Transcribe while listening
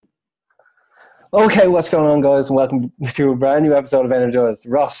Okay, what's going on, guys, and welcome to a brand new episode of Energized.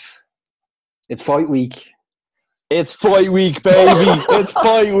 Ross, it's fight week. It's fight week, baby. It's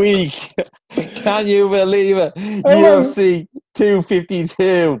fight week. Can you believe it? How long? UFC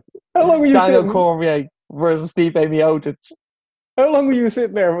 252. How long were you Daniel sitting? Cormier versus Stipe Miocic. How long were you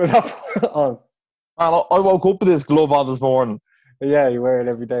sitting there with that on? Man, I woke up with this glove on this morning. Yeah, you wear it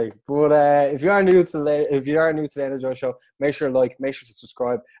every day. But if you are new to the Energized show, make sure to like, make sure to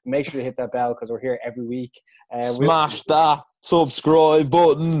subscribe, and make sure to hit that bell because we're here every week. Smash that subscribe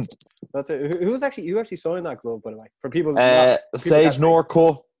button. That's it. Who actually signed that glove, by the way? For people, people Sage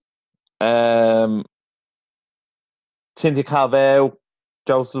Norco, Cynthia Calvel,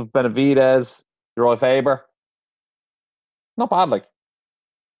 Joseph Benavidez, Roy Faber. Not bad, like.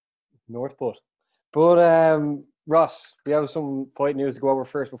 Northput. But Ross, we have some fight news to go over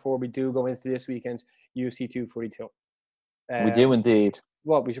first before we do go into this weekend's UFC 242. We do indeed.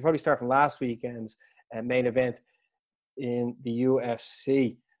 Well, we should probably start from last weekend's main event in the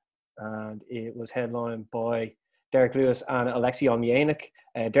UFC. And it was headlined by Derek Lewis and Alexei Oleinik.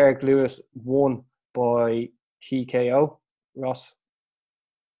 Derek Lewis won by TKO. Ross,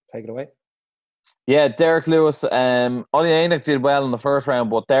 take it away. Yeah, Derek Lewis. Oleinik did well in the first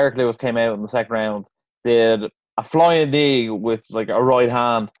round, but Derek Lewis came out in the second round, did a flying knee with like a right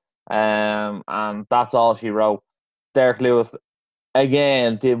hand, and that's all she wrote. Derek Lewis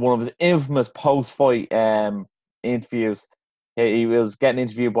again did one of his infamous post-fight interviews. He was getting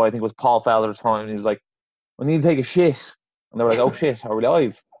interviewed by, I think it was Paul Felder at the time, and he was like, "I need to take a shit," and they were like, "Oh shit, are we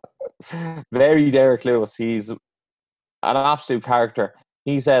live?" Very Derek Lewis. He's an absolute character.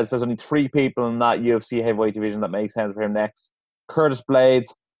 He says there's only three people in that UFC heavyweight division that make sense for him next: Curtis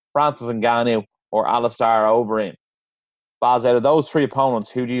Blades, Francis Ngannou, or Alistair Overeem. Baz, out of those three opponents,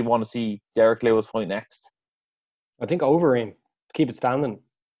 who do you want to see Derek Lewis fight next? I think Overeem. Keep it standing.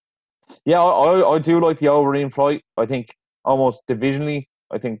 Yeah, I do like the Overeem fight. I think almost divisionally,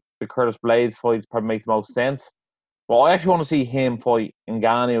 I think the Curtis Blades fight probably makes the most sense. But I actually want to see him fight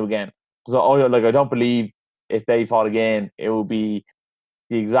Ngannou again. Because I don't believe if they fought again, it will be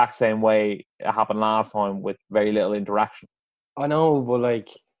the exact same way it happened last time with very little interaction. I know, but like,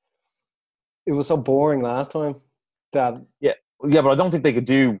 it was so boring last time that Yeah, but I don't think they could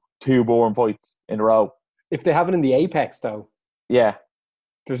do two boring fights in a row. if they have it in the Apex, though, Yeah,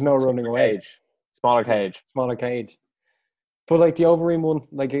 there's no running away. Smaller cage. Smaller cage. But like the Overeem one,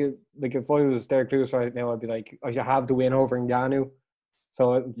 like if I was Derek Lewis right now, I'd be like, I should have the win over Ngannou,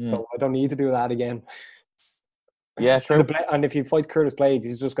 so I don't need to do that again. Yeah, true. And if you fight Curtis Blades,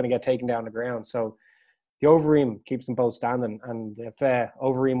 he's just going to get taken down the ground. So the Overeem keeps them both standing, and if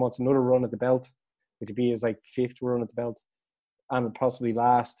Overeem wants another run at the belt, which would be his like fifth run at the belt, and possibly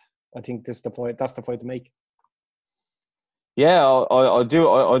last, I think this is the fight. That's the fight to make. Yeah, I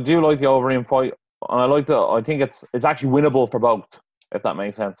do like the Overeem fight, and I think it's actually winnable for both, if that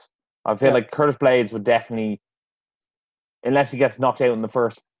makes sense. I feel like Curtis Blades would definitely, unless he gets knocked out in the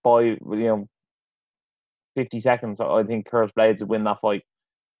first 50 seconds, I think Curtis Blades would win that fight,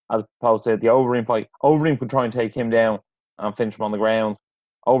 as opposed to the Overeem fight. Overeem could try and take him down and finish him on the ground.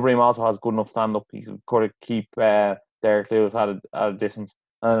 Overeem also has good enough stand up. He could keep Derek Lewis at a distance,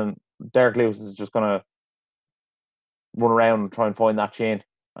 and Derek Lewis is just gonna run around and try and find that chin.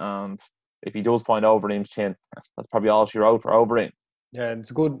 And if he does find Overeem's chin, that's probably all she wrote for Overeem. Yeah,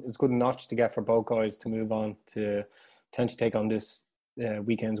 it's good notch to get for both guys to move on to potentially take on this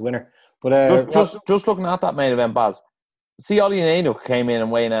weekend's winner. But just looking at that main event, Baz. See, Oleinik came in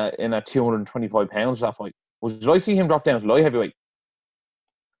and weighed in at 225 pounds for that fight. Did I see him drop down to light heavyweight?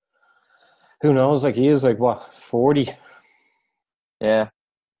 Who knows? Like, he is like what, 40? Yeah,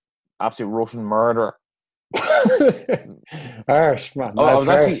 absolute Russian murderer. Harsh, man. I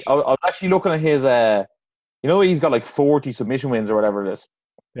was actually looking at his. He's got like 40 submission wins or whatever it is.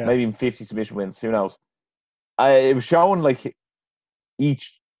 Yeah. Maybe even 50 submission wins. Who knows? It was showing like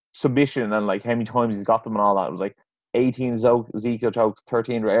each submission and like how many times he's got them and all that. It was like 18 Ezekiel chokes,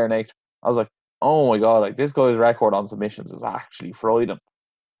 13 Aaron Nate. I was like, oh my god, like this guy's record on submissions is actually frightening.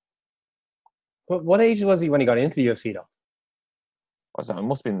 What age was he when he got into the UFC though? I don't know, it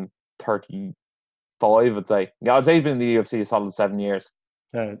must have been 35, I'd say. Yeah, I'd say he's been in the UFC a solid 7 years.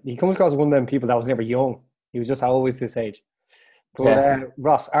 He comes across as one of them people that was never young. He was just always this age. But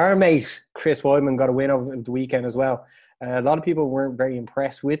Ross, our mate Chris Weidman got a win over the weekend as well. A lot of people weren't very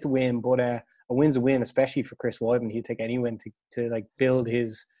impressed with the win, but a win's a win, especially for Chris Weidman. He'd take any win to like build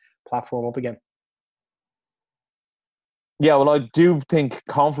his platform up again. Yeah, well, I do think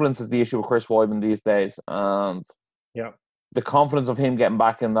confidence is the issue with Chris Weidman these days, and the confidence of him getting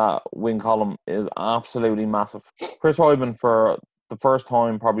back in that win column is absolutely massive. Chris Weidman, for the first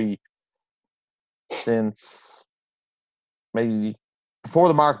time probably since maybe before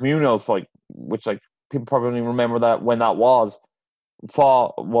the Mark Munoz fight, which like people probably don't even remember that when that was.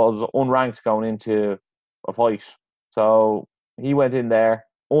 Fought was unranked going into a fight, so he went in there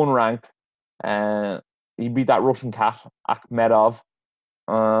unranked, and he beat that Russian cat Akhmedov.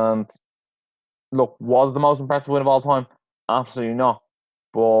 And look, was the most impressive win of all time? Absolutely not.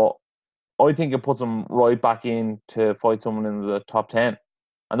 But I think it puts him right back in to fight someone in the top 10.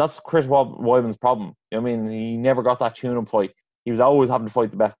 And that's Chris Weidman's problem. I mean, he never got that tune-up fight. He was always having to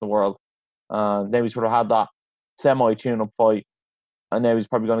fight the best in the world. Then he sort of had that semi-tune-up fight. And now he's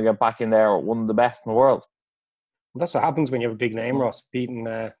probably going to get back in there one of the best in the world. That's what happens when you have a big name, Ross, beating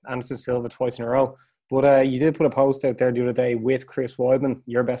Anderson Silva twice in a row. But you did put a post out there the other day with Chris Weidman,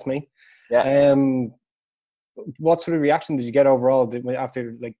 your best mate. Yeah. What sort of reaction did you get overall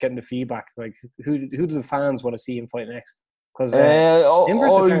after like getting the feedback? Like, who do the fans want to see him fight next? Because him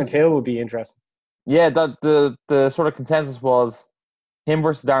versus Darren Till would be interesting. Yeah, that the sort of consensus was him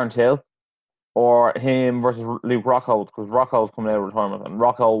versus Darren Till, or him versus Luke Rockhold, because Rockhold's coming out of retirement, and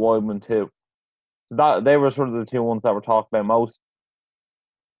Rockhold Weidman too. So that they were sort of the two ones that were talked about most.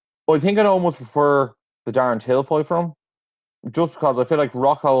 I think I'd almost prefer the Darren Till fight for him, just because I feel like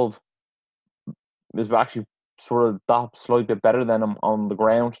Rockhold is actually sort of that slight bit better than him on the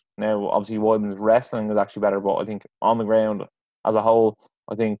ground. Now, obviously, Weidman's wrestling is actually better, but I think on the ground as a whole,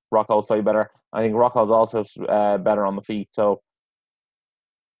 I think Rockhold's slightly better. I think Rockhold's also better on the feet, so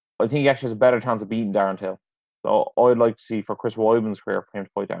I think he actually has a better chance of beating Darren Till. So I'd like to see for Chris Weidman's career for him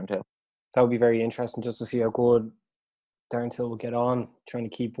to fight Darren Till. That would be very interesting just to see how good Darren Till will get on trying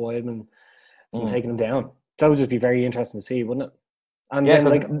to keep Weidman from taking him down. That would just be very interesting to see, wouldn't it? And yeah, then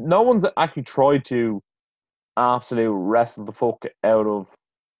like no one's actually tried to absolute wrestle the fuck out of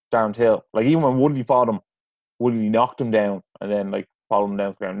Darren Till. Like even when Woodley fought him, Woodley knocked him down and then like followed him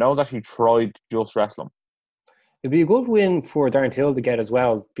down to the ground. No one's actually tried to just wrestle him. It'd be a good win for Darren Till to get as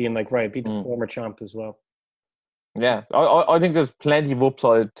well, being like, right, beat the former champ as well. Yeah, I think there's plenty of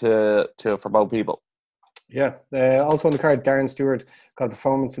upside to for both people. Yeah. Also on the card, Darren Stewart got a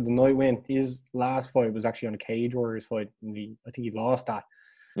performance of the night win. His last fight was actually on a Cage Warriors fight, and I think he lost that.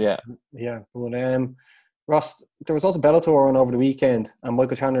 Yeah. Yeah. But Ross, there was also Bellator on over the weekend, and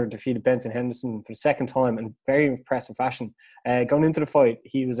Michael Chandler defeated Benson Henderson for the second time in very impressive fashion. Going into the fight,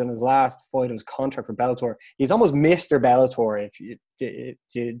 he was in his last fight of his contract for Bellator. He's almost Mr. Bellator. Do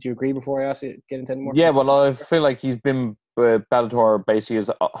you agree before I ask you to get into any more? Yeah, well, I feel like he's been with Bellator basically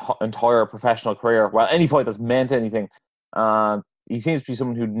his entire professional career. Well, any fight that's meant anything. He seems to be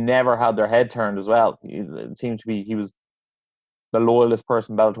someone who never had their head turned as well. It seemed to be he was the loyalest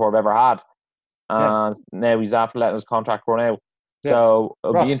person Bellator have ever had. And now he's after letting his contract run out. Yeah. So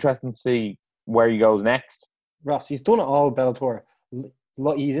it'll be interesting to see where he goes next. Ross, he's done it all Bellator.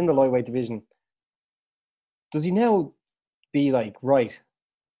 He's in the lightweight division. Does he now be like, right,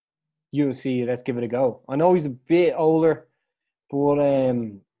 UFC, let's give it a go? I know he's a bit older, but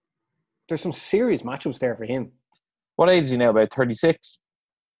there's some serious matchups there for him. What age is he now? About 36?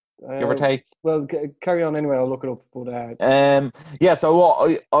 Give or take. Well, carry on anyway. I'll look it up. But yeah.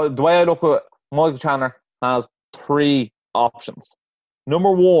 So the way I look at Michael Chandler has three options.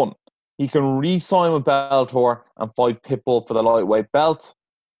 Number one, he can re-sign with Bellator and fight Pitbull for the lightweight belt.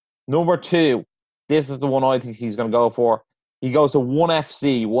 Number two, this is the one I think he's going to go for. He goes to ONE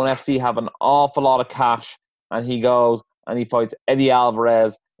FC. ONE FC have an awful lot of cash, and he goes and he fights Eddie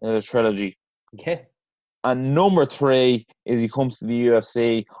Alvarez in a trilogy. Okay. And number three is he comes to the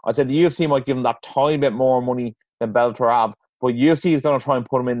UFC. I said the UFC might give him that tiny bit more money than Bellator have, but UFC is going to try and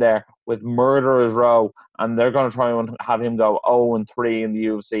put him in there with Murderers Row, and they're going to try and have him go 0-3 in the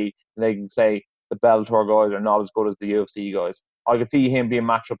UFC. And they can say the Bellator guys are not as good as the UFC guys. I could see him being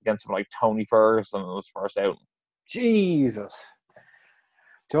matched up against him like Tony Ferguson in his first outing. Jesus.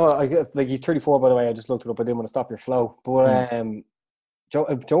 Do you know what? I guess, like, he's 34, by the way. I just looked it up. I didn't want to stop your flow. But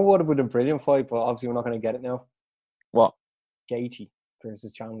Joe would have been a brilliant fight, but obviously we're not going to get it now. What? Gaethje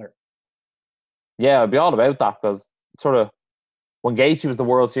versus Chandler. Yeah, I'd be all about that, because sort of when Gaethje was the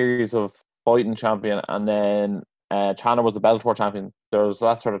World Series of Fighting champion and then Chandler was the Bellator champion, there was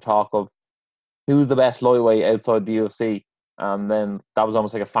that sort of talk of who's the best lightweight outside the UFC, and then that was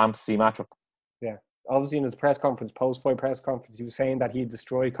almost like a fantasy matchup. Yeah. Obviously in his press conference, post-fight press conference, he was saying that he'd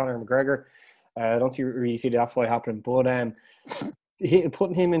destroy Conor McGregor. I don't really see that fight happening, but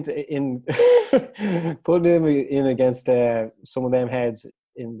putting him in against some of them heads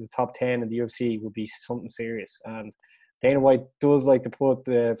in the top 10 in the UFC would be something serious. And Dana White does like to put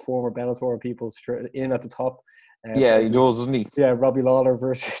the former Bellator people in at the top. Yeah, he does, doesn't he? Yeah, Robbie Lawler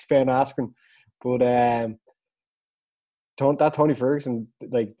versus Ben Askren. But that Tony Ferguson,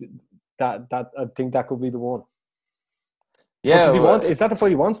 like, I think that could be the one. Yeah, does he want? Is that the fight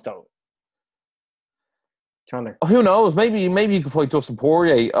he wants though? Chandler. Who knows? Maybe you could fight Dustin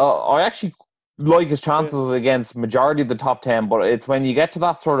Poirier. I actually like his chances against majority of the top 10, but it's when you get to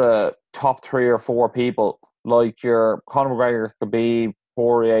that sort of top 3 or 4 people, like your Conor McGregor, Khabib,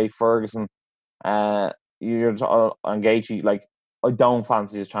 Poirier, Ferguson, you're on Gaethje. Like, I don't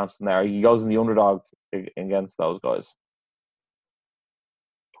fancy his chances in there. He goes in the underdog against those guys.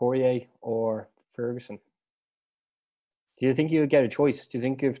 Poirier or Ferguson? Do you think he'll get a choice? Do you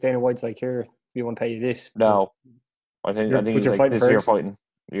think if Dana White's like, here, we won't pay you this? No, I think he's like, this year fighting.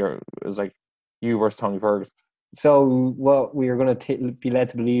 It's like you versus Tony Ferguson. So what we are going to be led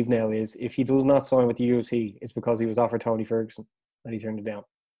to believe now is if he does not sign with the UFC, it's because he was offered Tony Ferguson and he turned it down.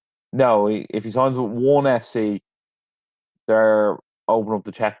 No, if he signs with ONE FC, they're opening up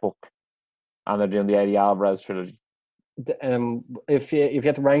the checkbook and they're doing the Eddie Alvarez trilogy. If you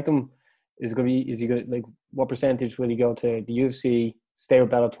had to rank them, is he going to, like, what percentage will he go to the UFC, stay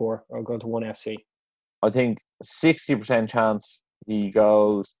with Bellator, or go to ONE FC? I think 60% chance he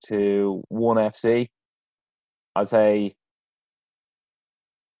goes to ONE FC. I'd say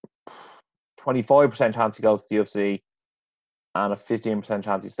 25% chance he goes to the UFC, and a 15%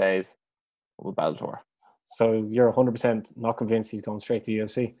 chance he stays with Bellator. So you're 100% not convinced he's going straight to the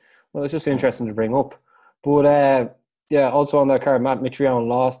UFC. Well, it's just interesting to bring up. But yeah, also on that card, Matt Mitrione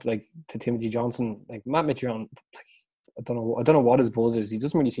lost to Timothy Johnson. Like, Matt Mitrione, I don't know what his buzz is. He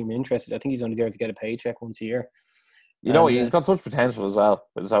doesn't really seem interested. I think he's only there to get a paycheck once a year. He's got such potential as well.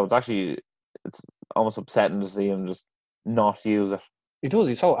 So it's almost upsetting to see him just not use it. He does.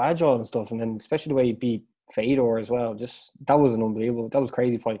 He's so agile and stuff, and then especially the way he beat Fedor as well. Just that was an unbelievable. That was a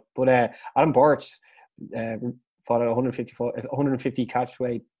crazy fight. But Adam Barch fought at 150 catch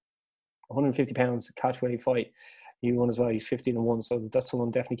weight, 150 pounds catch weight fight. He won as well. He's 15-1, so that's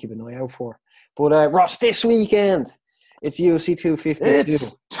someone definitely keep an eye out for. But Ross, this weekend it's UFC 252.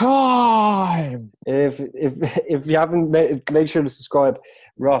 It's time. If you haven't make sure to subscribe,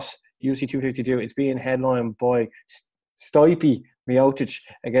 Ross. UFC 252. It's being headlined by Stipe Miocic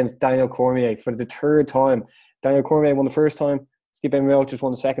against Daniel Cormier for the 3rd time. Daniel Cormier won the first time. Stipe Miocic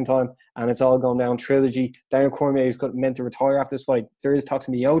won the 2nd time, and it's all going down trilogy. Daniel Cormier is meant to retire after this fight. There is talks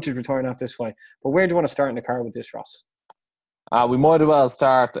of Miocic retiring after this fight. But where do you want to start in the card with this, Ross? We might as well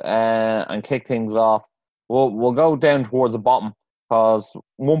start and kick things off. We'll go down towards the bottom, because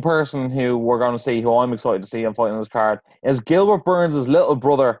one person who we're going to see, who I'm excited to see him fighting this card, is Gilbert Burns' little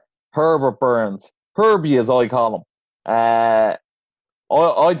brother, Herbert Burns. Herbie, as I call him. I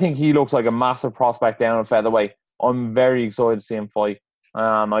think he looks like a massive prospect down at featherweight. I'm very excited to see him fight.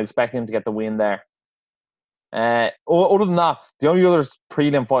 I expect him to get the win there. Other than that, the only other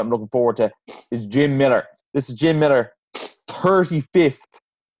prelim fight I'm looking forward to is Jim Miller. This is Jim Miller's 35th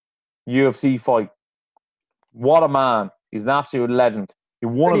UFC fight. What a man. He's an absolute legend. He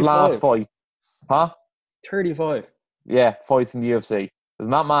won 35. His last fight. Huh? 35. Yeah, fights in the UFC.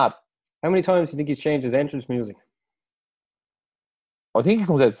 Isn't that mad? How many times do you think he's changed his entrance music? I think he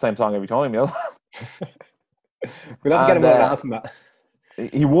comes out the same song every time, We'll have to get him on and ask him that.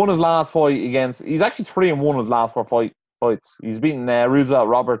 He won his last fight against... He's actually 3-1 his last 4 fights. He's beaten Roosevelt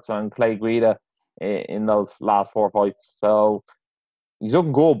Roberts and Clay Guida in those last 4 fights. So, he's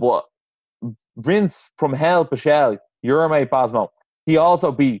looking good, but Vince from Hell Pichel, your mate Basmo, he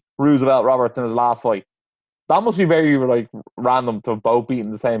also beat Roosevelt Roberts in his last fight. That must be very random to have both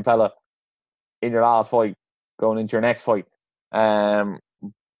beaten the same fella in your last fight going into your next fight. But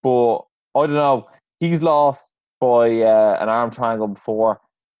I don't know. He's lost by an arm triangle before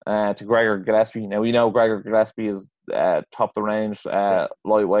to Gregor Gillespie. Now, we know Gregor Gillespie is top of the range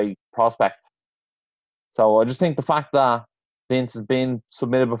lightweight prospect. So I just think the fact that Vince has been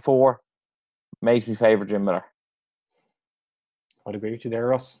submitted before makes me favour Jim Miller. I'd agree with you there,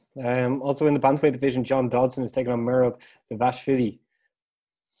 Ross. Also in the bantamweight division, John Dodson is taking on Merab Dvalishvili.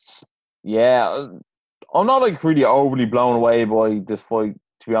 Yeah, I'm not really overly blown away by this fight,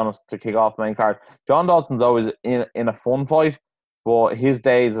 to be honest, to kick off the main card. John Dodson's always in a fun fight, but his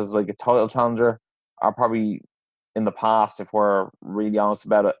days as a title challenger are probably in the past, if we're really honest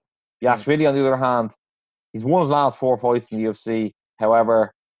about it. Dvalishvili, on the other hand, he's won his last 4 fights in the UFC.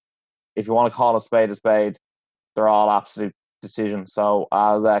 However, if you want to call a spade, they're all absolute decisions. So,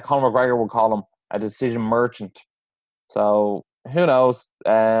 as Conor McGregor would call him, a decision merchant. So, who knows?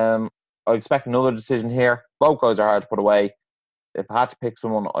 I expect another decision here. Both guys are hard to put away. If I had to pick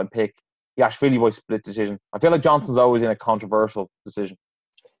someone, I'd pick Dvalishvili by split decision. I feel like Johnson's always in a controversial decision.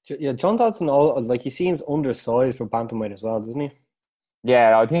 Yeah, John Dodson, he seems undersized for bantamweight as well, doesn't he?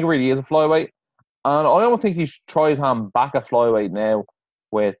 Yeah, I think he really is a flyweight. And I don't think he should try his hand back at flyweight now.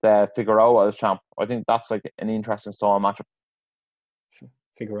 with Figueroa as champ. I think that's like an interesting style matchup.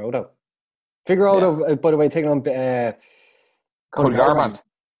 Figueroa, by the way, taking on Cody Garbrandt.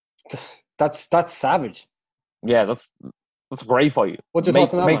 That's savage. Yeah, that's a great fight. What's your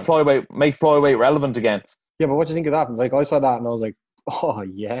thoughts on that, make flyweight relevant again. Yeah, but what do you think of that? Like, I saw that and I was like, oh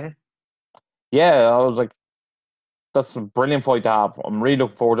yeah. Yeah, I was like, that's a brilliant fight to have. I'm really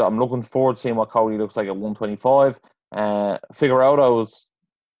looking forward to it. I'm looking forward to seeing what Cody looks like at 125. Figueroa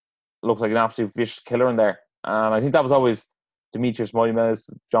looks like an absolute vicious killer in there. And I think that was always Demetrius Mighty Mouse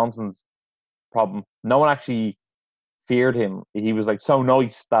Johnson's problem. No one actually feared him. He was like so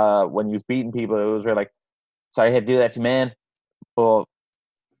nice that when he was beating people, it was really like, sorry, I had to do that to you, man, but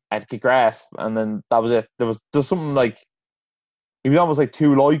I had to kick your ass. And then that was it. There was something like, he was almost like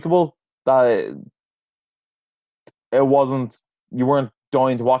too likable that it wasn't, you weren't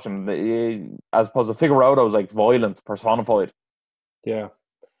dying to watch him. As opposed to Figueroa was like violence personified. Yeah.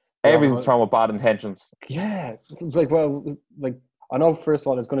 Everything's thrown with bad intentions. Yeah. Like, I know first of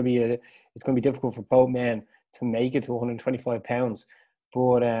all it's going to be difficult for both men to make it to 125 pounds.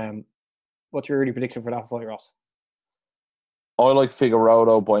 But what's your early prediction for that fight, Ross? I like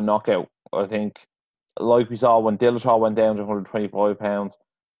Figueroa by knockout. I think, like we saw when Dillashaw went down to 125 pounds,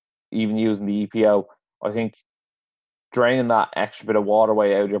 even using the EPO, I think draining that extra bit of water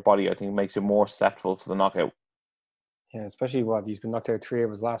weight out of your body, I think makes you more susceptible to the knockout. Yeah, especially he's been knocked out 3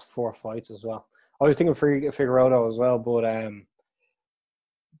 of his last 4 fights as well. I was thinking Figueroa as well, but I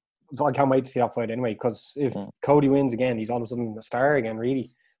can't wait to see that fight anyway, because if Cody wins again, he's all of a sudden a star again,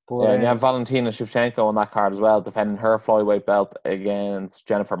 really. But, and you have Valentina Shevchenko on that card as well, defending her flyweight belt against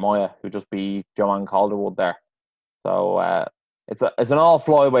Jennifer Moya, who just beat Joanne Calderwood there. So it's an all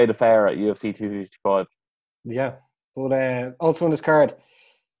flyweight affair at UFC 255. Yeah, but also on this card,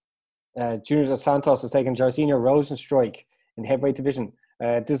 Junior Dos Santos has taken Jairzinho Rozenstruik in the heavyweight division.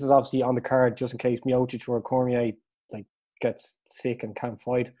 This is obviously on the card just in case Miocic or Cormier gets sick and can't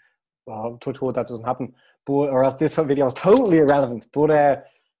fight. Well, touch wood, that doesn't happen. Or else this video is totally irrelevant. But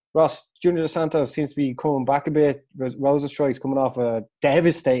Ross, Junior Dos Santos seems to be coming back a bit. Rozenstruik's coming off a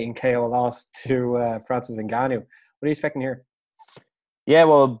devastating KO loss to Francis Ngannou. What are you expecting here? Yeah,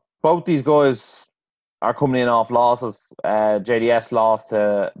 well, both these guys are coming in off losses. JDS lost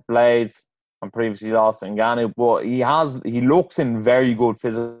to Blades and previously lost to Ngannou, but he looks in very good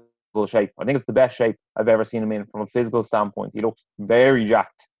physical shape. I think it's the best shape I've ever seen him in from a physical standpoint. He looks very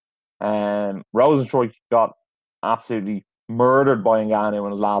jacked. Rozenstruik got absolutely murdered by Ngannou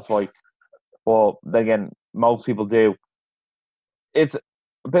in his last fight, but again, most people do. It's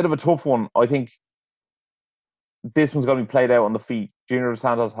a bit of a tough one. I think this one's going to be played out on the feet. Junior Dos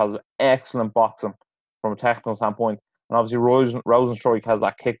Santos has excellent boxing from a technical standpoint, and obviously Rozenstruik has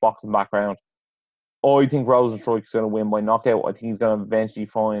that kickboxing background. I think Rozenstruik is going to win by knockout. I think he's going to eventually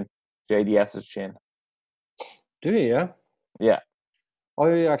find JDS's chin. Do you? Yeah. Yeah.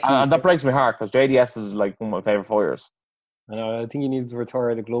 And that breaks my heart because JDS is like one of my favorite fighters. I know. I think you need to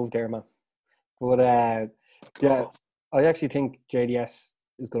retire the glove there, man. But yeah, I actually think JDS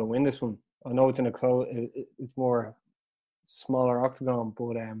is going to win this one. I know it's in a close. It's more smaller octagon,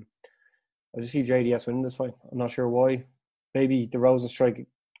 but I just see JDS winning this fight. I'm not sure why. Maybe the Rozenstruik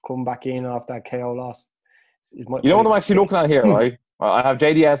come back in off that KO loss. You know what I'm actually looking at here, right? I have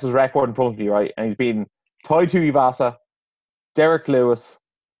JDS's record in front of me, right? And he's beaten Tai Tuivasa, Derek Lewis,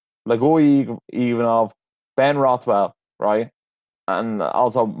 Blagoy Ivanov, Ben Rothwell, right? And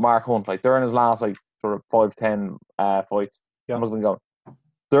also Mark Hunt. Like, they're in his last, like, sort of 5-10 fights. Yeah. I'm looking going.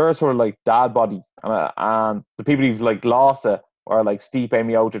 They're sort of like dad body. And the people he's, like, lost to are, like, Stipe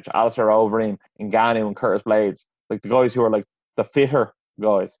Miocic, Alistair Overeem, Ngannou, and Curtis Blades. Like, the guys who are, like, the fitter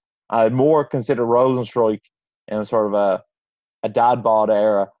guys. I'd more consider Rozenstruik in sort of a dad bod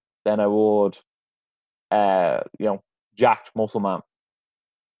era than I would, jacked muscle man.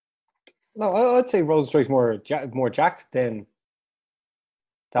 No, I'd say Rozenstruik's more jacked than.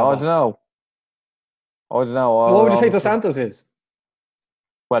 I don't know. What would you say Dos Santos is?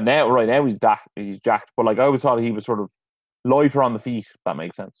 Well, right now he's jacked, but like I always thought he was sort of lighter on the feet. If that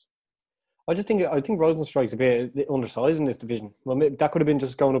makes sense. I think Rozenstruik's a bit undersized in this division. Well, that could have been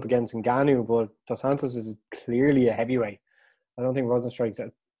just going up against Ngannou, but Dos Santos is clearly a heavyweight. I don't think Rozenstruik's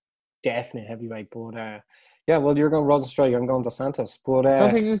a definite heavyweight, but yeah, well, you're going Rozenstruik, I'm going Dos Santos, but I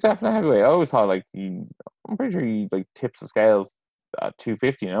don't think he's definitely heavyweight. I always thought I'm pretty sure he like tips the scales at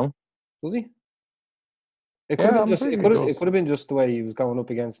 250. You know? Does he? It could have been just the way he was going up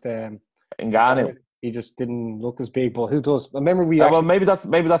against Ngannou. He just didn't look as big, but who does? I remember well, maybe that's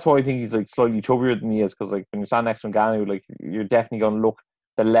why I think he's like slightly chubbier than he is, because like when you stand next to Ngannou, like you're definitely going to look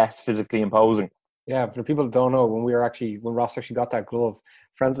the less physically imposing. Yeah, for the people that don't know, when Ross actually got that glove,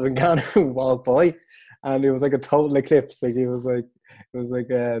 Francis Ngannou walked by, and it was like a total eclipse. Like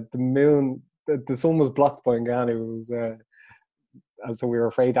the moon, the sun was blocked by Ngannou. It was, and so we were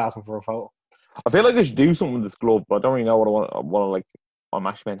afraid to ask him for a photo. I feel like I should do something with this glove, but I don't really know what I'm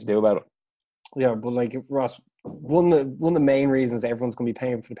actually meant to do about it. Yeah, but like Ross, one of the main reasons everyone's going to be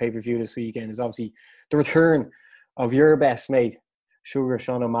paying for the pay-per-view this weekend is obviously the return of your best mate, Sugar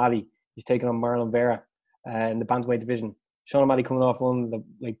Sean O'Malley. He's taking on Marlon Vera in the bantamweight division. Sean O'Malley coming off one of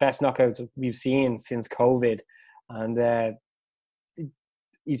the best knockouts we've seen since COVID, and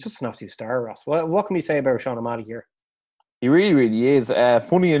he's just an absolute star, Ross. What can we say about Sean O'Malley here? He really, really is.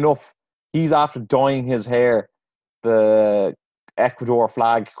 Funny enough, he's after dyeing his hair the Ecuador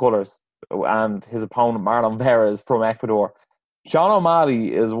flag colours, and his opponent Marlon Vera is from Ecuador. Sean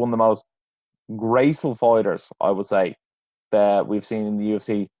O'Malley is one of the most graceful fighters, I would say, that we've seen in the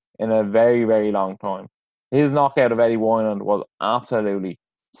UFC in a very, very long time. His knockout of Eddie Wineland was absolutely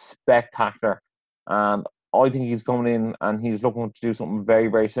spectacular, and I think he's coming in and he's looking to do something very,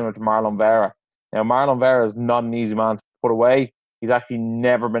 very similar to Marlon Vera. Now, Marlon Vera is not an easy man to put away. He's actually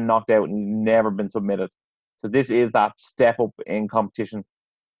never been knocked out and he's never been submitted. So this is that step up in competition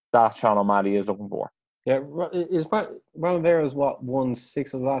that Sean O'Malley is looking for. Yeah, is Marlon Vera's won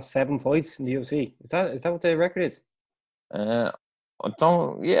 6 of the last 7 fights in the UFC? Is that what the record is? I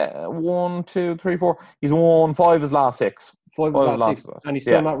don't. Yeah, 1, 2, 3, 4. He's won 5 of his last 6. 5 of his last 6, and he's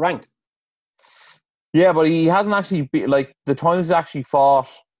still not ranked. Yeah, but he hasn't actually like the times he's actually fought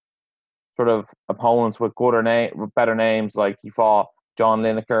sort of opponents with better names. Like he fought John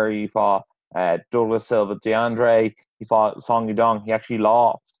Lineker, he fought Douglas Silva DeAndre, he fought Song Yudong. He actually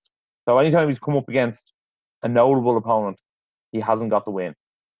lost. So anytime he's come up against a notable opponent, he hasn't got the win.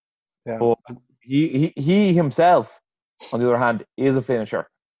 Yeah. But he himself, on the other hand, is a finisher.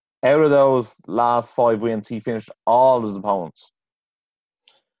 Out of those last 5 wins, he finished all his opponents.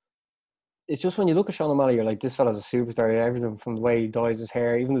 It's just when you look at Sean O'Malley, you're like, this fella's a superstar. Everything from the way he dyes his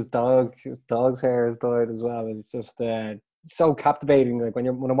hair, even his dog's hair is dyed as well. It's just so captivating. Like when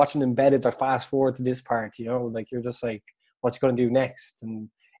I'm watching Embedded, I fast forward to this part, like you're just like, what's he going to do next? And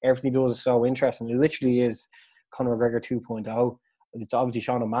everything he does is so interesting. It literally is Conor McGregor 2.0. It's obviously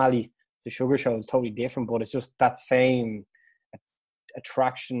Sean O'Malley. The Sugar Show is totally different, but it's just that same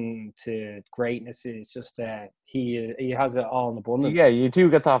attraction to greatness. It's just he has it all in abundance. Yeah, you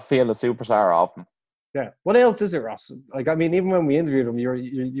do get that feel of superstar of him. Yeah. What else is it, Ross? Like, I mean, even when we interviewed him,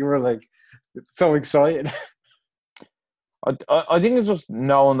 you were like so excited. I think it's just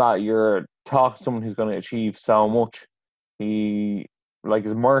knowing that you're talking to someone who's going to achieve so much. His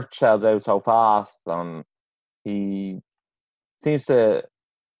merch sells out so fast, and he seems to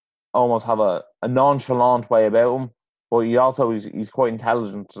almost have a nonchalant way about him, but he's quite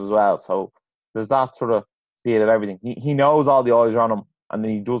intelligent as well. So there's that sort of feel of everything. He knows all the eyes are on him, and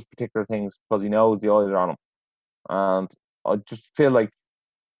then he does particular things because he knows the eyes are on him. And I just feel like,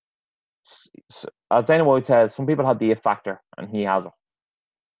 as Dana White says, some people have the it factor, and he has it.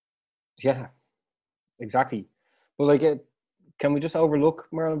 Yeah, exactly. But can we just overlook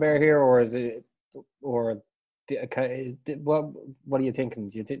Marlon Vera here, or is it, or what are you thinking?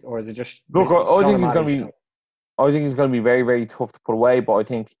 Do you think, or is it just look? I think he's going to be. I think he's going to be very, very tough to put away, but I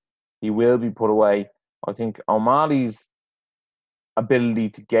think he will be put away. I think O'Malley's ability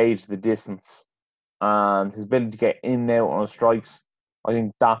to gauge the distance and his ability to get in and out on his strikes, I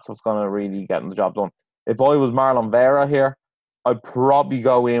think that's what's going to really get the job done. If I was Marlon Vera here, I'd probably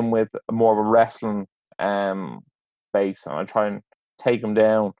go in with more of a wrestling base, and I'd try and take him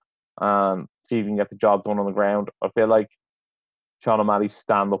down and see if he can get the job done on the ground. I feel like Sean O'Malley's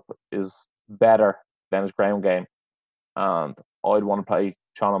stand-up is better than his ground game, and I'd want to play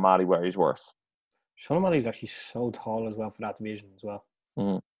Sean O'Malley where he's worse. Sean O'Malley's actually so tall as well for that division as well.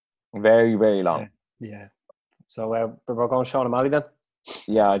 Very, very long. Yeah. So we're going Sean O'Malley then?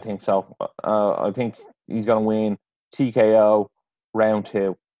 Yeah, I think so. I think he's going to win TKO round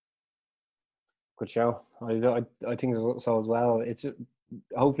 2. Good show. I think so as well. It's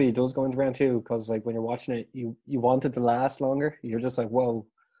hopefully it does go into round 2, because like when you're watching it, you want it to last longer. You're just like, whoa,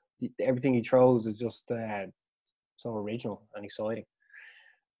 everything he throws is just so original and exciting.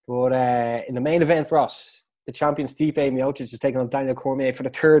 But in the main event for us, the champion Stipe Miocic is taking on Daniel Cormier for the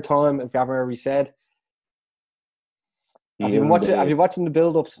 3rd time, if you haven't already said. Have you been watching the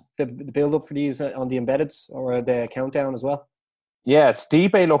build-ups, the build-up for these on the embeddeds or the countdown as well? Yeah,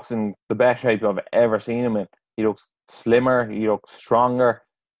 Stipe looks in the best shape I've ever seen him in. He looks slimmer, he looks stronger,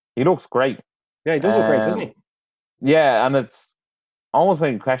 he looks great. Yeah, he does look great, doesn't he? Yeah, and it's almost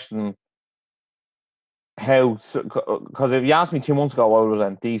made me question how, because if you asked me 2 months ago, I would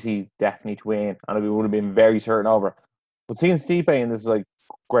have said DC definitely to win, and I would have been very certain over. But seeing Stipe in this like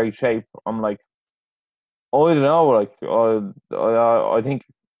great shape, I'm like, oh, I don't know. Like, I think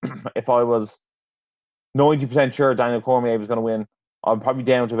if I was 90% sure Daniel Cormier was going to win, I'm probably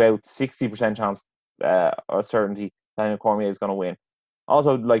down to about 60% chance or certainty Daniel Cormier is going to win.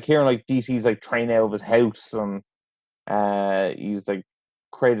 Also, like hearing like DC's like training out of his house and he's like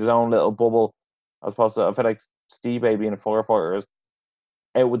created his own little bubble. As opposed to, I feel like Steve being a firefighter is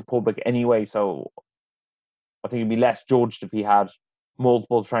out with the public anyway, so I think he'd be less judged if he had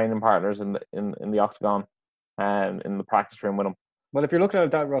multiple training partners in the octagon and in the practice room with him. Well, if you're looking at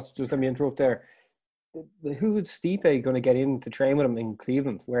that, Ross, just let me interrupt there. Who's Stipe going to get in to train with him in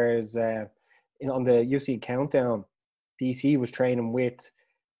Cleveland? Whereas on the UFC Countdown, DC was training with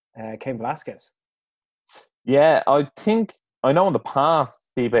Cain Velasquez. Yeah, I know in the past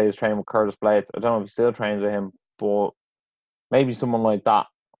Stipe was training with Curtis Blades. I don't know if he still trains with him, but maybe someone like that.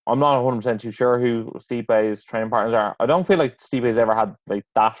 I'm not 100% too sure who Stipe's training partners are. I don't feel like Stipe's ever had like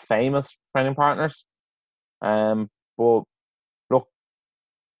that famous training partners. But look,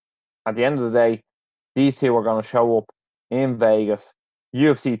 at the end of the day, these two are going to show up in Vegas,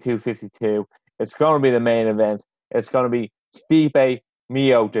 UFC 252. It's going to be the main event. It's going to be Stipe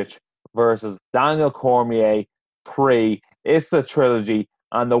Miocic versus Daniel Cormier 3. It's the trilogy,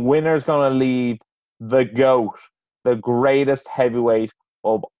 and the winner's going to leave the GOAT, the greatest heavyweight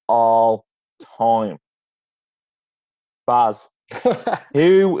of all time. Baz,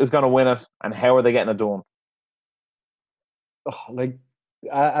 who is going to win it, and how are they getting it done? Like,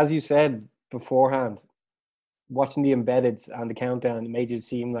 as you said beforehand, watching the embeddeds and the countdown, it made it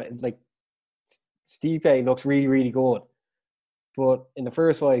seem like Stipe looks really, really good. But in the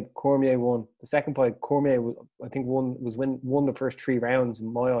first fight, Cormier won. The second fight, Cormier, I think, won the first 3 rounds in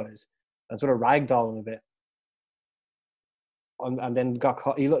my eyes, and sort of ragdolled him a bit. And then got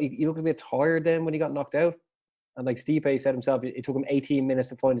caught. He looked a bit tired then when he got knocked out. And like Stipe said himself, it took him 18 minutes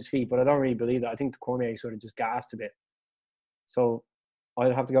to find his feet. But I don't really believe that. I think Cormier sort of just gassed a bit. So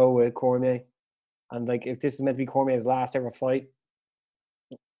I'd have to go with Cormier. And like, if this is meant to be Cormier's last ever fight,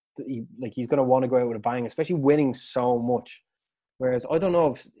 he's going to want to go out with a bang, especially winning so much. Whereas I don't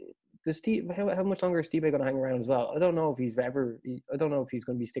know if how much longer is Stipe going to hang around as well. I don't know if he's going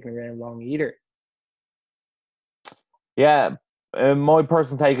to be sticking around long either. Yeah, my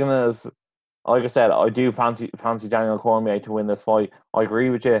personal take on it is, like I said, I do fancy Daniel Cormier to win this fight. I agree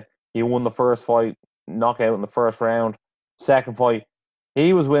with you. He won the first fight, knockout in the first round. Second fight,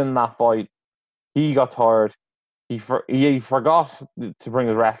 he was winning that fight. He got tired. He forgot to bring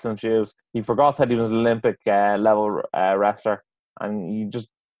his wrestling shoes. He forgot that he was an Olympic level wrestler, and he just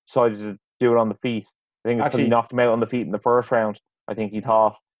decided to do it on the feet. I think it's because he knocked him out on the feet in the first round. I think he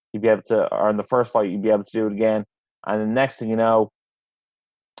thought he'd be able to, or in the first fight, he'd be able to do it again. And the next thing you know,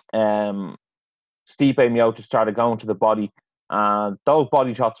 Stipe Miocic started going to the body, and those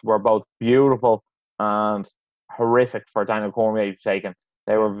body shots were both beautiful and horrific for Daniel Cormier to take.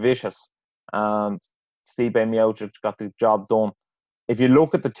 They were vicious, and Stipe Miocic got the job done. If you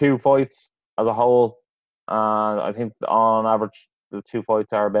look at the 2 fights as a whole, I think on average the 2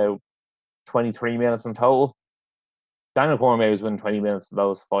 fights are about 23 minutes in total. Daniel Cormier was winning 20 minutes of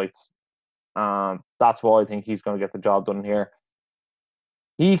those fights. That's why I think he's going to get the job done here.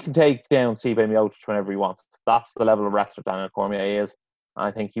 He can take down Stipe Miocic whenever he wants. That's the level of wrestler Daniel Cormier is.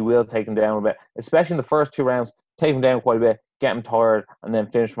 I think he will take him down a bit, especially in the first 2 rounds. Take him down quite a bit, get him tired, and then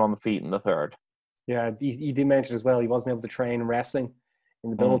finish him on the feet in the third. Yeah, he did mention as well he wasn't able to train wrestling in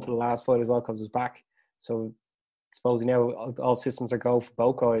the build to the last fight as well because of his back. So I suppose now all systems are go for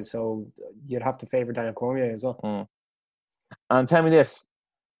both guys. So you'd have to favour Daniel Cormier as well. And tell me this.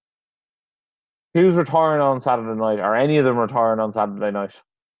 Who's retiring on Saturday night? Are any of them retiring on Saturday night?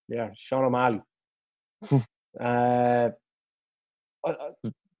 Yeah, Sean O'Malley.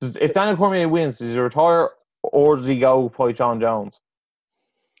 If Daniel Cormier wins, does he retire or does he go fight John Jones?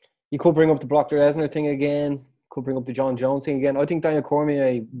 You could bring up the Brock Lesnar thing again. Could bring up the John Jones thing again. I think Daniel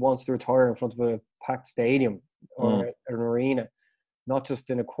Cormier wants to retire in front of a packed stadium or an arena, not just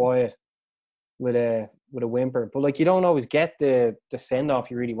in a quiet with a whimper. But like, you don't always get the send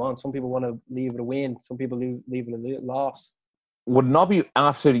off you really want. Some people want to leave with a win. Some people leave with a loss. Would it not be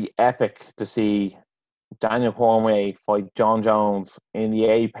absolutely epic to see Daniel Cormier fight John Jones in the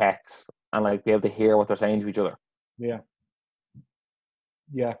Apex and like be able to hear what they're saying to each other? Yeah.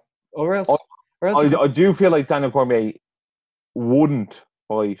 Or else I do feel like Daniel Cormier wouldn't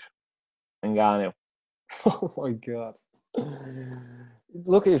fight Ngannou. Oh my god!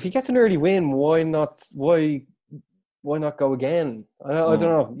 Look, if he gets an early win, why not go again? I don't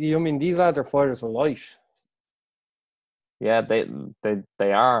know. I mean, these lads are fighters for life. Yeah,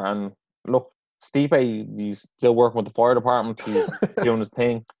 they are. And look, Stipe, he's still working with the fire department. He's doing his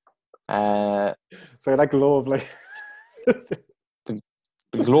thing. Uh, So I like love, like the,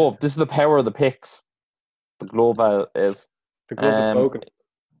 the glove. This is the power of the picks. The glove is. the glove is Um, spoken.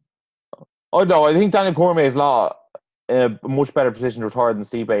 I know. I think Daniel Cormier is in a much better position to retire than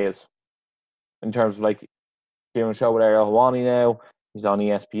Stipe is in terms of like doing a show with Ariel Hawani now. He's on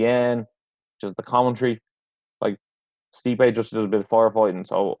ESPN, just the commentary. Like Stipe just does a bit of firefighting,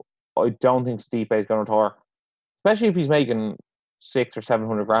 so I don't think Stipe is going to retire, especially if he's making 600 or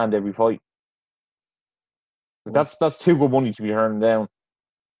 700 grand every fight. Mm, That's too good money to be turning down.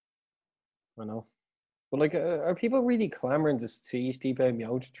 I know. But like, are people really clamoring to see Stipe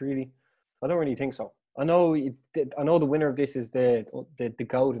Miocic? Really, I don't really think so. I know. I know the winner of this is the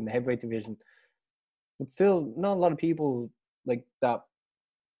GOAT in the heavyweight division, but still, not a lot of people like that.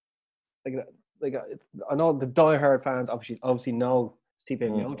 Like I know the diehard fans obviously know Stipe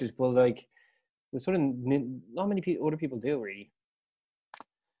Miocic, but like, there's sort of not many other people do really.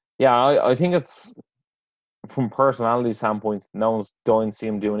 Yeah, I think it's from personality standpoint, no one's dying to see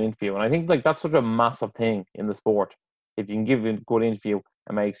him do an interview, and I think like that's such a massive thing in the sport. If you can give a good interview,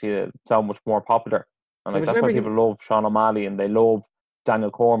 it makes you so much more popular, and Yeah, like but that's why remember people love Sean O'Malley and they love Daniel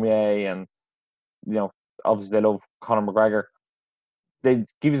Cormier, and you know obviously they love Conor McGregor. They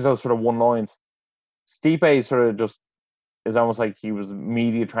give you those sort of one lines. Stipe sort of just is almost like he was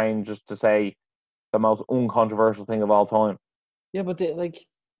media trained just to say the most uncontroversial thing of all time. Yeah, but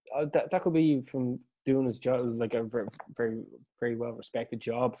that could be from doing his job, like a very, very, very well respected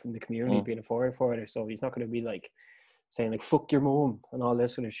job from the community, Mm. being a firefighter. So he's not going to be like saying like "fuck your mum" and all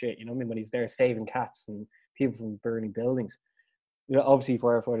this sort of shit. You know what I mean? When he's there saving cats and people from burning buildings. You know, obviously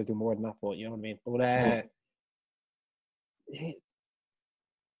firefighters do more than that, but you know what I mean. But Mm.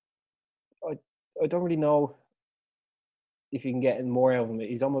 I don't really know if you can get more out of him.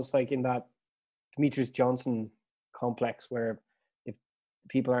 He's almost like in that Demetrius Johnson complex where if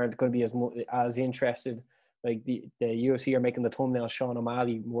people aren't going to be as interested, like the UFC are making the thumbnail Sean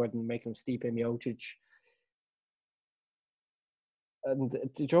O'Malley more than making him Stipe Miocic. And do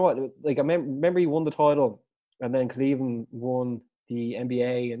you know what? Like I remember he won the title, and then Cleveland won the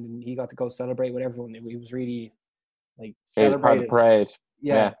NBA, and he got to go celebrate with everyone. He was really like It was part of the celebrated. parade.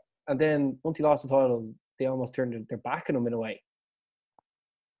 Yeah, Yeah. and then once he lost the title, they almost turned their back on him in a way.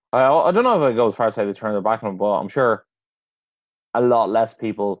 I don't know if I go as far as say they turn their back on him, but I'm sure a lot less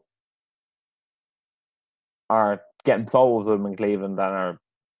people are getting photos of him in Cleveland than are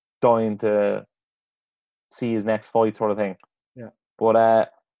dying to see his next fight, sort of thing. Yeah. But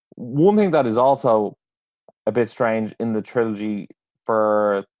one thing that is also a bit strange in the trilogy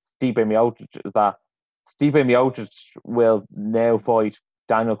for Stipe Miocic is that Stipe Miocic will now fight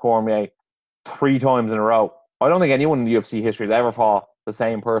Daniel Cormier 3 times in a row. I don't think anyone in the UFC history has ever fought the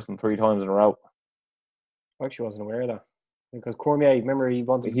same person 3 times in a row. I actually wasn't aware of that because Cormier, remember, he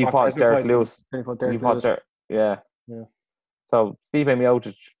wanted the He Brock fought Lesnar Derek fight, and Lewis. then he fought He Derek fought Lewis. Derek. Yeah. Yeah. So Stipe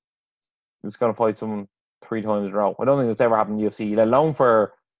Miocic is going to fight someone 3 times in a row. I don't think that's ever happened in UFC, let alone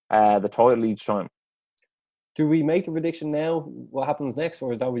for the title each time. Do we make the prediction now? What happens next,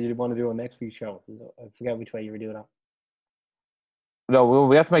 or is that what you want to do on next week's show? I forget which way you were doing that. No,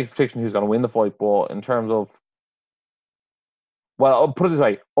 we have to make a prediction who's going to win the fight, but in terms of, well, I'll put it this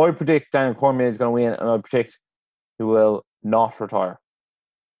way: I predict Daniel Cormier is going to win, and I predict he will not retire.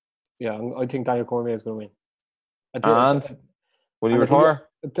 Yeah, I think Daniel Cormier is going to win. And will he And retire?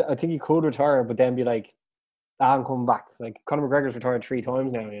 I think he could retire, but then be like, I'm coming back. Like Conor McGregor's retired 3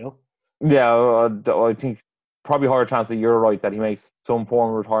 times now, you know? Yeah, I think probably higher chance that you're right that he makes some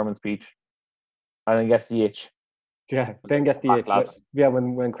form of retirement speech and then gets the itch. Yeah, then gets the Back, itch. But lads. yeah,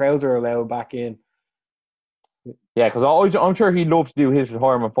 when crowds are allowed back in. Yeah, because I'm sure he'd love to do his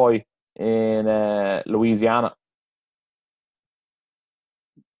retirement fight in Louisiana.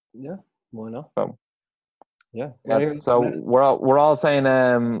 Yeah, why not? So, Yeah. yeah, Well, so we're all saying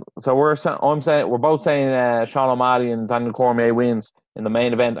I'm saying we're both saying Sean O'Malley and Daniel Cormier wins in the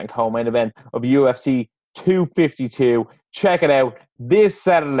main event and co-main event of UFC 252. Check it out this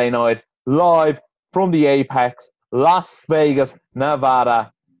Saturday night live from the Apex, Las Vegas,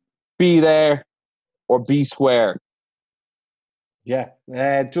 Nevada. Be there or be square. yeah.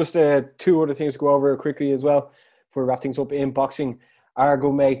 Just two other things to go over quickly as well for wrap things up in boxing. Our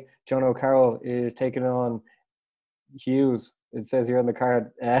good mate John O'Carroll is taking on Hughes. It says here on the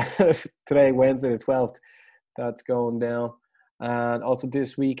card today, Wednesday the 12th. That's going down. And also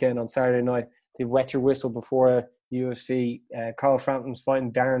this weekend on Saturday night, they've wet your whistle before UFC. Carl Frampton's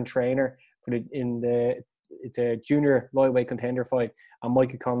fighting Darren Trainer it's a junior lightweight contender fight, and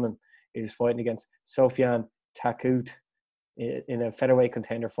Mikey Conlon is fighting against Sofian Takut. in a featherweight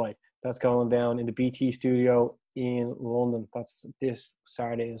contender fight. That's going down in the BT studio in London. That's this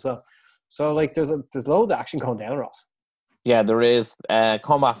Saturday as well. So like there's loads of action going down, Ross. Yeah, there is.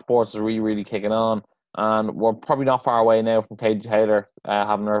 Combat sports is really, really kicking on. And we're probably not far away now from Katie Taylor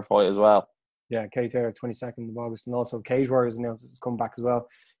having her fight as well. Yeah, Katie Taylor, 22nd of August. And also Cage Warriors announced it's coming back as well.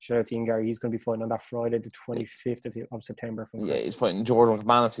 Shout out to Ian Gary. He's going to be fighting on that Friday, the 25th of September. Yeah, he's fighting Jordan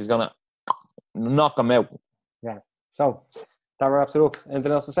McManus. He's going to knock him out. Yeah. So, that wraps it up.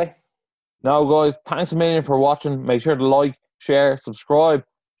 Anything else to say? No, guys. Thanks a million for watching. Make sure to like, share, subscribe.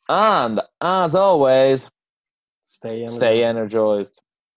 And, as always, stay energized.